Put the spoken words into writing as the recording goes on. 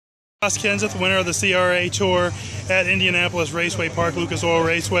Kenseth, winner of the CRA Tour at Indianapolis Raceway Park, Lucas Oil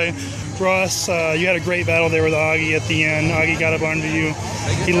Raceway. Ross, you had a great battle there with Augie at the end. Augie got up under you.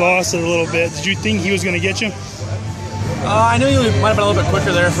 He lost it a little bit. Did you think he was going to get you? I knew he might have been a little bit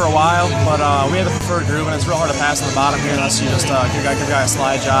quicker there for a while, but we had the preferred groove, and it's real hard to pass on the bottom here unless you just give a guy a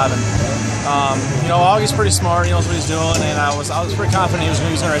slide job. And you know, Augie's pretty smart. He knows what he's doing, and I was pretty confident he was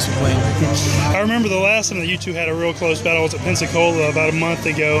going to race me clean. I remember the last time that you two had a real close battle was at Pensacola about a month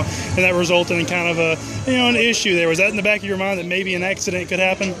ago, and that resulted in kind of an issue there. Was that in the back of your mind that maybe an accident could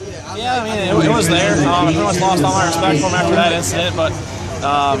happen? Yeah, I mean, it was there. I pretty much lost all my respect for him after that incident, but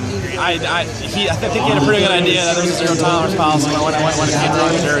I think he had a pretty good idea that there was a zero tolerance policy when it came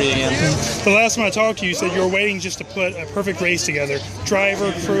to dirty again. The last time I talked to you, you said you were waiting just to put a perfect race together.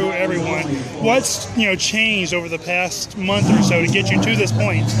 Driver, crew, everyone. What's changed over the past month or so to get you to this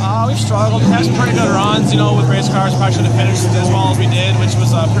point? We've struggled. We had some pretty good runs, with race cars. Probably should have finished as well as we did, which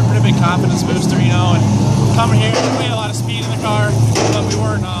was a pretty big confidence booster, And coming here, we had a lot of speed in the car, but we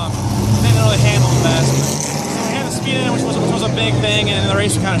weren't. They didn't really handle the best. We had the speed in it, which was a big thing, and the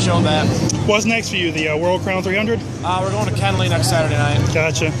race kind of showed that. What's next for you? The World Crown 300? We're going to Kenley next Saturday night.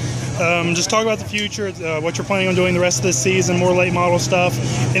 Gotcha. Just talk about the future, what you're planning on doing the rest of this season, more late model stuff,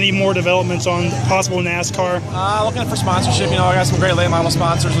 any more developments on possible NASCAR? Looking for sponsorship. I got some great late model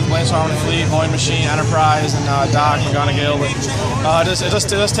sponsors with Lance Harmon Fleet, Lloyd Machine, Enterprise, and Doc McGonigal. It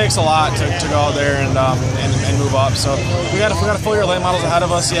just takes a lot to go out there and move up. So we got a full year of late models ahead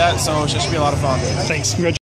of us yet, so it should be a lot of fun. Thanks. Congratulations.